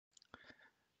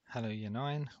Hello Year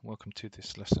 9, welcome to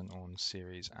this lesson on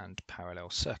series and parallel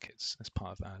circuits as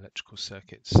part of our electrical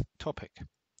circuits topic.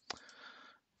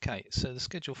 Okay, so the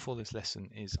schedule for this lesson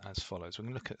is as follows. We're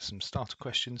going to look at some starter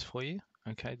questions for you.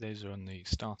 Okay, those are on the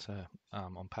starter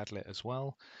on Padlet as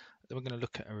well. Then we're going to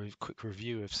look at a quick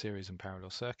review of series and parallel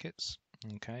circuits.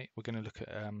 Okay, we're going to look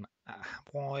at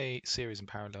why series and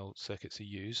parallel circuits are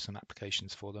used, some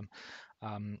applications for them,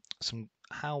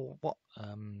 what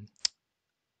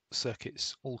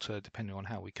circuits alter depending on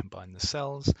how we combine the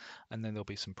cells, and then there'll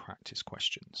be some practice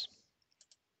questions.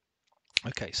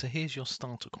 Okay, so here's your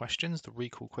starter questions, the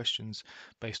recall questions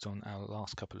based on our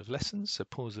last couple of lessons. So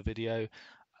pause the video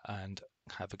and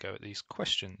have a go at these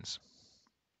questions.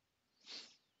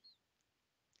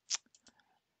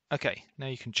 Okay, now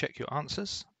you can check your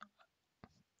answers,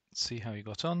 see how you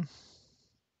got on,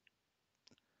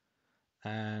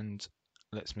 and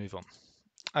let's move on.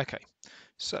 Okay,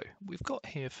 so we've got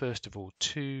here first of all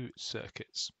two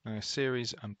circuits,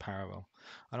 series and parallel.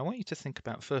 And I want you to think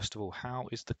about first of all, how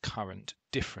is the current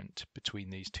different between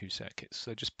these two circuits?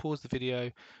 So just pause the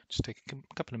video, just take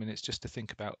a couple of minutes just to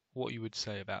think about what you would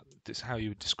say about this, how you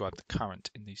would describe the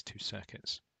current in these two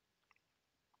circuits.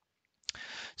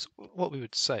 So what we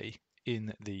would say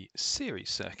in the series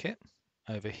circuit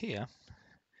over here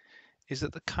is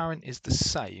that the current is the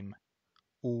same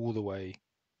all the way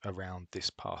around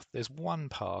this path. There's one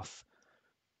path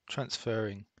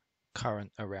transferring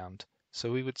current around.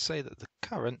 So we would say that the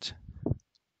current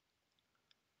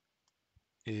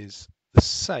is the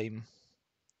same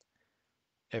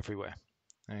everywhere.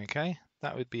 Okay,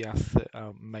 that would be our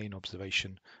main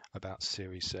observation about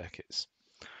series circuits.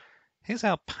 Here's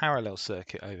our parallel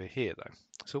circuit over here though.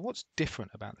 So what's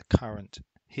different about the current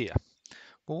here?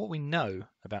 Well, what we know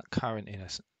about current in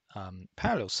a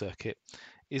parallel circuit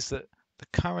is that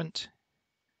the current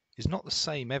is not the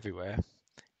same everywhere,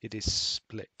 it is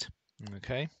split.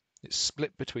 Okay, it's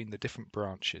split between the different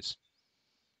branches.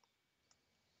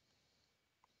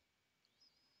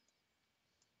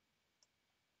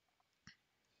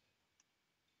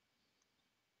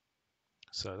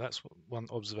 So that's one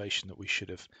observation that we should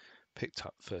have picked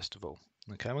up first of all.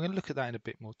 Okay, we're going to look at that in a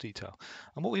bit more detail.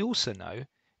 And what we also know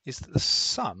is that the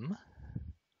sum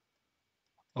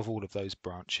of all of those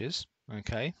branches,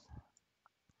 okay,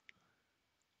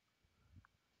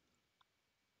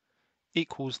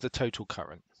 equals the total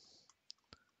current.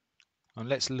 And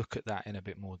let's look at that in a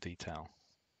bit more detail.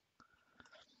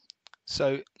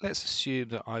 So let's assume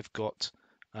that I've got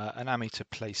an ammeter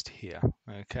placed here.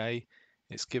 Okay,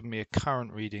 it's given me a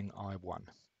current reading I1.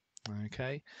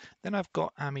 Okay, then I've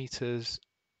got ammeters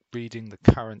reading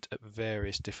the current at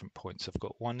various different points. I've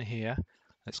got one here,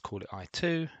 let's call it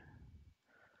I2.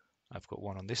 I've got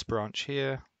one on this branch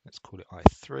here, let's call it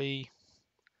I3.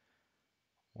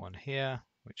 One here,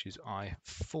 which is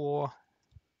I4.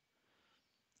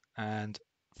 And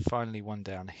finally one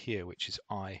down here, which is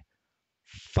I5.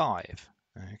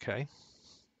 Okay.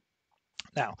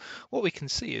 Now, what we can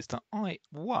see is that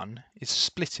I1 is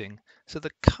splitting, so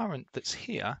the current that's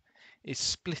here is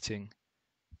splitting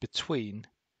between,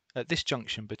 at this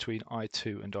junction between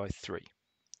I2 and I3.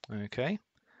 Okay,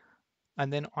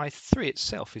 and then I3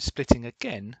 itself is splitting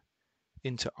again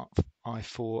into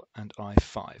I4 and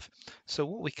I5. So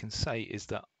what we can say is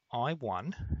that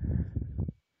I1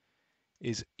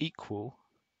 is equal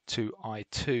to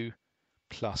I2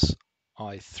 plus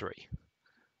I3.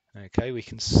 Okay, we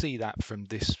can see that from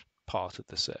this part of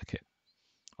the circuit.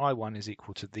 I1 is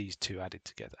equal to these two added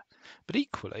together. But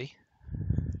equally,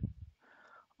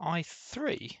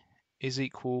 I3 is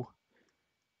equal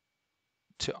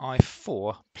to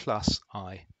I4 plus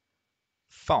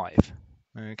I5.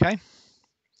 Okay,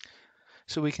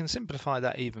 so we can simplify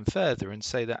that even further and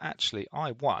say that actually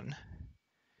I1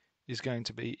 is going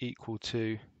to be equal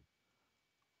to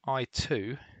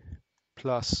I2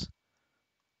 plus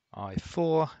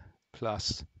I4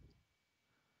 plus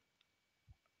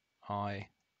I5.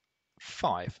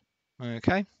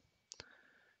 Okay,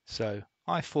 so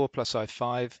I4 plus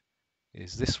I5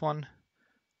 is this one,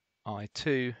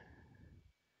 I2,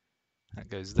 that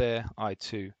goes there,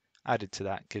 I2 added to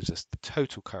that gives us the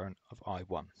total current of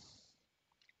I1.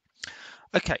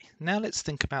 Okay, now let's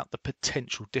think about the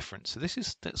potential difference. So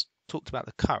that's talked about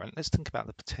the current, let's think about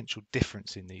the potential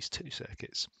difference in these two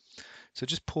circuits. So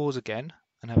just pause again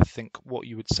and have a think what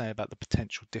you would say about the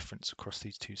potential difference across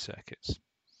these two circuits.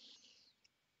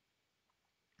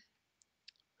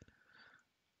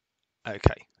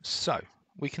 Okay, so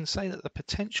we can say that the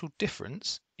potential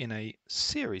difference in a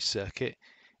series circuit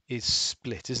is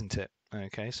split, isn't it?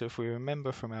 Okay, so if we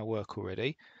remember from our work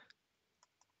already,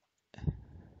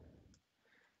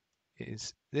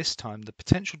 is this time the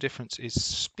potential difference is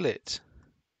split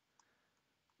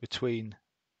between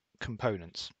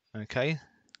components, okay?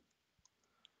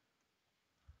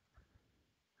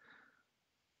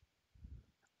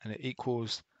 And it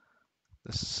equals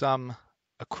the sum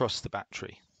across the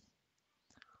battery.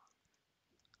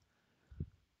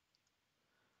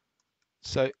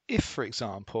 So if, for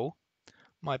example,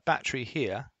 my battery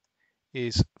here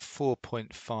is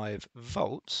 4.5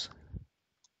 volts,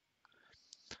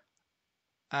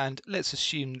 and let's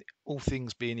assume all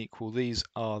things being equal, these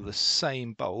are the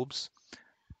same bulbs,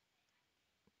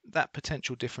 that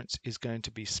potential difference is going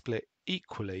to be split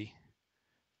equally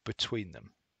between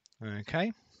them,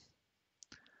 okay?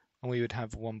 And we would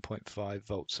have 1.5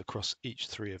 volts across each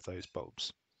three of those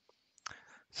bulbs.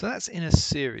 So that's in a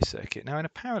series circuit. Now in a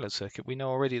parallel circuit, we know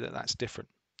already that that's different,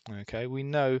 okay? We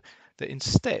know that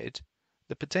instead,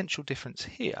 the potential difference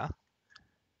here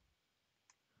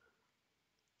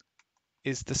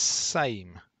is the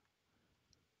same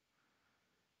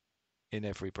in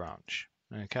every branch,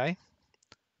 okay?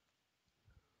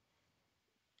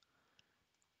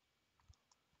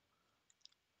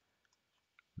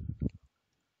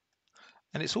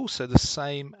 And it's also the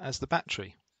same as the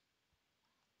battery.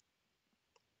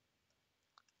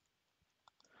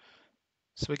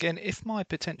 So again, if my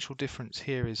potential difference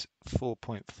here is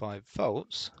 4.5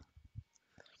 volts,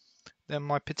 then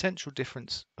my potential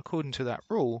difference, according to that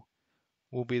rule,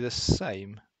 will be the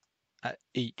same at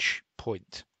each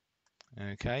point,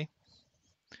 okay?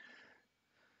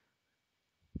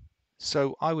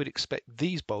 So I would expect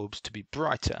these bulbs to be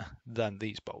brighter than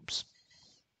these bulbs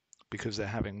because they're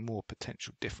having more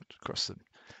potential difference across them.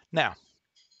 Now,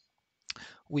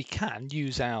 we can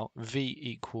use our V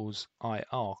equals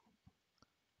IR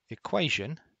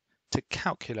equation to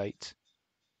calculate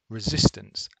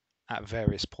resistance at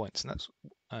various points, and that's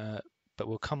but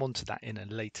we'll come on to that in a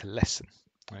later lesson,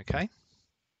 okay?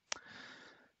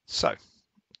 So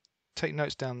take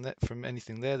notes down there from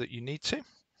anything there that you need to.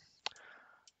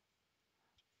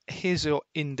 Here's your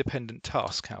independent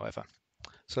task, however.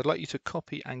 So I'd like you to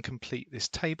copy and complete this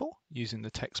table using the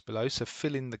text below, so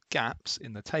fill in the gaps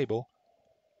in the table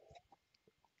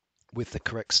with the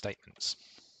correct statements.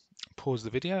 Pause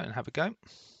the video and have a go.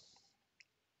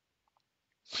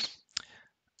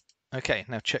 Okay,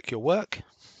 now check your work.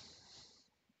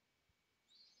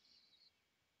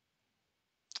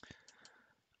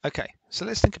 Okay, so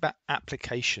let's think about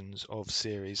applications of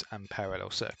series and parallel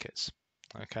circuits.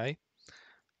 Okay,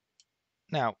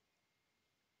 now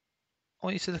I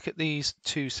want you to look at these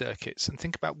two circuits and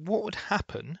think about what would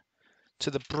happen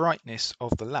to the brightness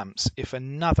of the lamps if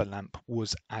another lamp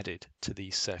was added to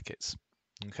these circuits.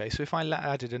 Okay, so if I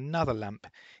added another lamp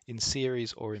in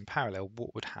series or in parallel,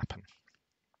 what would happen?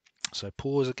 So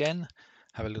pause again,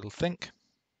 have a little think.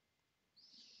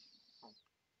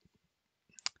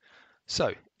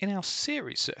 So in our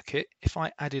series circuit, if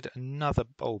I added another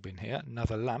bulb in here,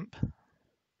 another lamp,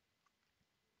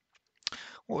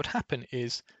 what would happen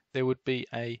is there would be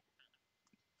a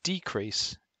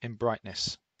decrease in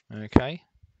brightness, okay?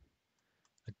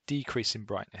 A decrease in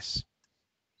brightness.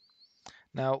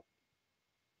 Now,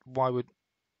 why would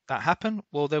that happen?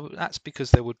 Well, that's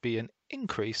because there would be an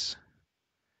increase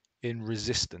in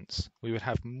resistance. We would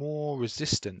have more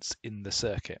resistance in the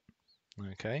circuit,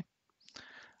 okay?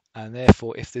 And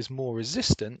therefore, if there's more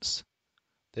resistance,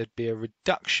 there'd be a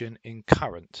reduction in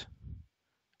current,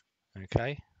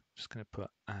 okay? I'm just going to put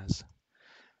as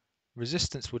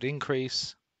resistance would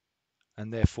increase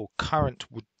and therefore current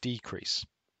would decrease,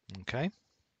 okay?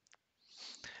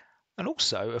 And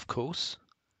also, of course,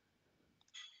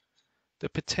 the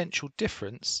potential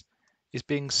difference is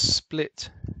being split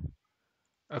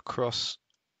across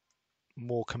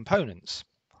more components,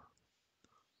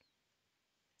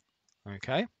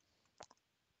 okay?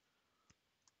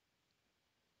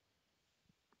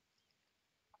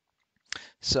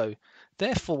 So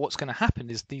therefore what's going to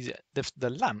happen is the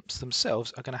lamps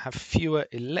themselves are going to have fewer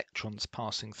electrons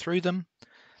passing through them,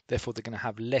 therefore they're going to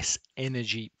have less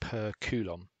energy per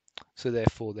coulomb, so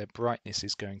therefore their brightness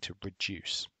is going to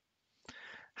reduce.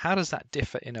 How does that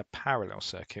differ in a parallel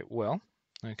circuit? Well,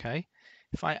 okay,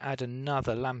 if I add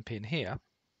another lamp in here,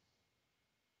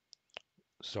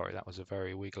 sorry, that was a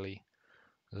very wiggly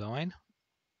line.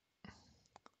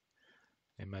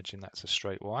 Imagine that's a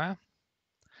straight wire.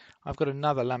 I've got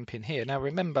another lamp in here. Now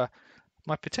remember,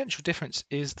 my potential difference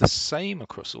is the same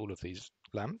across all of these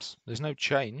lamps. There's no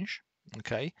change,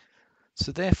 okay?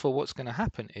 So therefore what's going to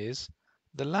happen is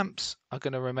the lamps are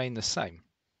going to remain the same.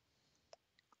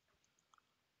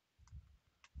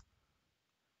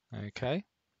 Okay?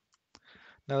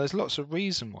 Now there's lots of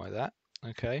reason why that,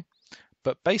 okay?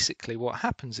 But basically what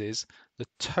happens is the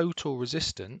total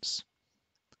resistance,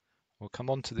 we'll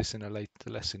come on to this in a later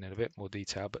lesson in a bit more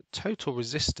detail, but total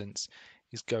resistance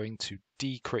is going to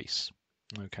decrease.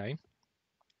 Okay.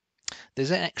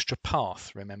 There's an extra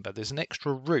path, remember, there's an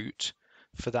extra route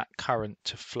for that current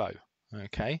to flow.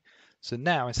 Okay, so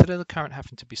now instead of the current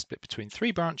having to be split between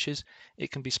 3 branches, it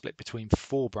can be split between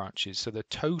 4 branches, so the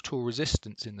total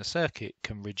resistance in the circuit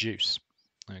can reduce.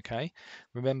 Okay,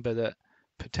 remember that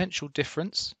potential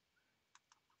difference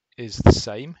is the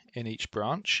same in each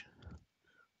branch.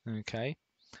 Okay,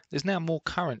 there's now more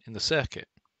current in the circuit.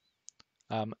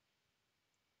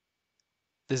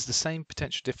 There's the same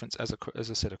potential difference as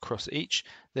I said across each,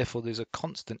 therefore there's a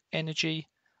constant energy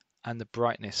and the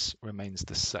brightness remains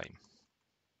the same.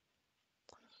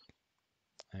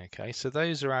 Okay, so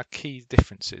those are our key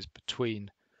differences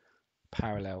between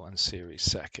parallel and series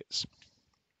circuits.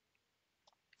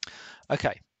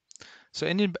 Okay, so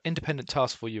an independent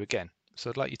task for you again. So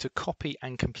I'd like you to copy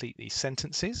and complete these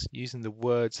sentences using the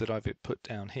words that I've put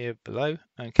down here below.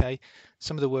 Okay,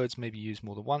 some of the words may be used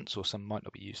more than once or some might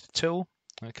not be used at all.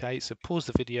 Okay, so pause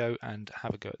the video and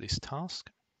have a go at this task.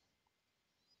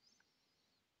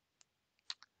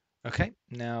 Okay,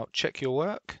 now check your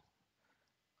work.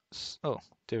 Oh,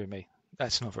 dear me,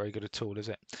 that's not very good at all, is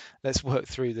it? Let's work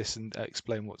through this and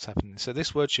explain what's happening. So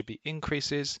this word should be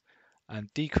increases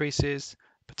and decreases.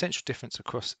 Potential difference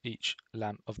across each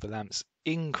lamp of the lamps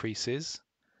increases.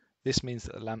 This means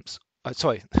that the lamps,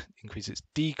 increases,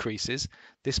 decreases.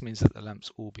 This means that the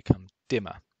lamps all become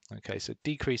dimmer. Okay, so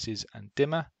decreases and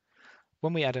dimmer.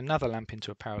 When we add another lamp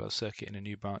into a parallel circuit in a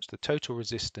new branch, the total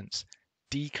resistance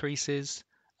decreases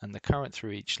and the current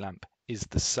through each lamp is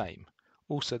the same.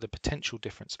 Also, the potential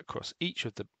difference across each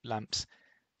of the lamps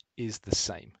is the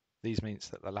same. These means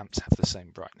that the lamps have the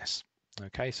same brightness.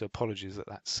 Okay, so apologies that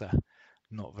that's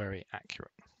not very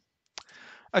accurate.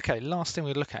 Okay, last thing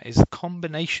we look at is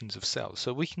combinations of cells.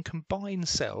 So we can combine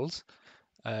cells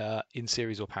in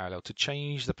series or parallel to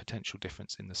change the potential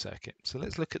difference in the circuit. So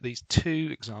let's look at these 2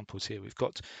 examples here. We've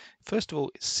got, first of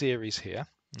all, series here.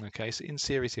 Okay, so in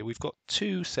series here, we've got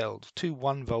 2 cells, 2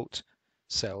 1-volt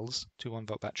cells, 2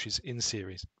 1-volt batteries in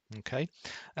series. Okay,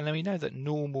 and then we know that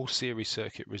normal series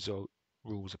circuit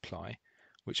rules apply,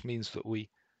 which means that we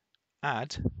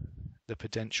add the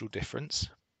potential difference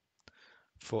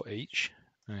for each,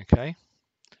 okay,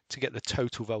 to get the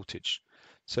total voltage.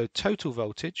 So total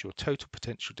voltage or total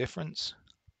potential difference,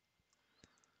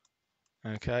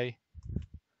 okay,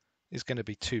 is going to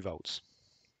be 2 volts.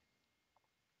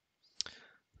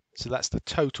 So that's the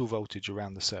total voltage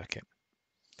around the circuit.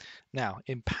 Now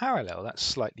in parallel, that's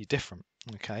slightly different.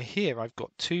 Okay, here I've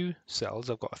got 2 cells.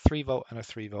 I've got a 3-volt and a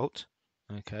 3-volt.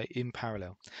 Okay, in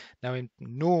parallel. Now in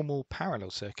normal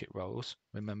parallel circuit rules,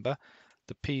 remember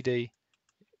the PD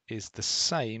is the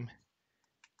same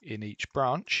in each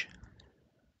branch.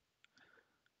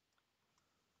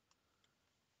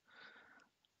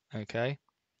 Okay,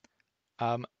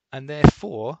 and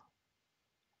therefore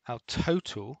our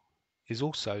total is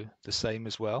also the same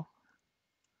as well.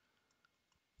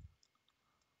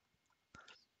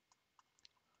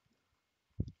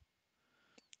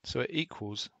 So it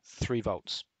equals 3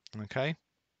 volts. Okay,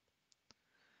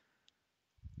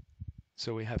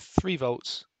 so we have 3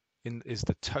 volts is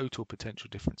the total potential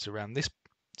difference around this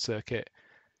circuit,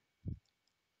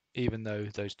 even though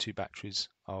those 2 batteries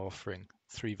are offering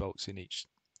 3 volts in each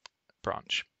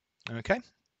branch. Okay,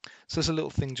 so it's a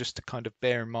little thing just to kind of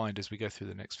bear in mind as we go through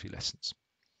the next few lessons.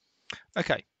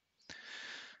 Okay,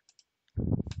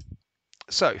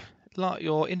 so like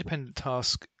your independent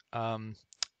task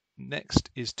next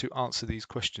is to answer these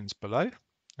questions below.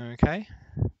 Okay,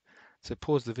 so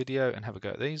pause the video and have a go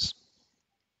at these.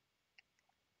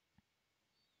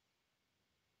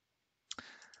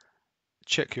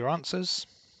 Check your answers.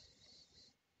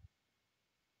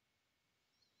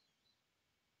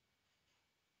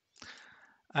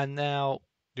 And now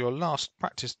your last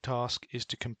practice task is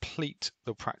to complete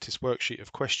the practice worksheet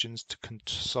of questions to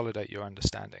consolidate your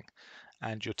understanding.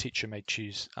 And your teacher may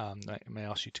may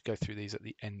ask you to go through these at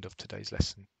the end of today's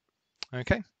lesson.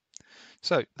 Okay,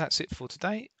 so that's it for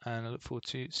today, and I look forward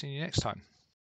to seeing you next time.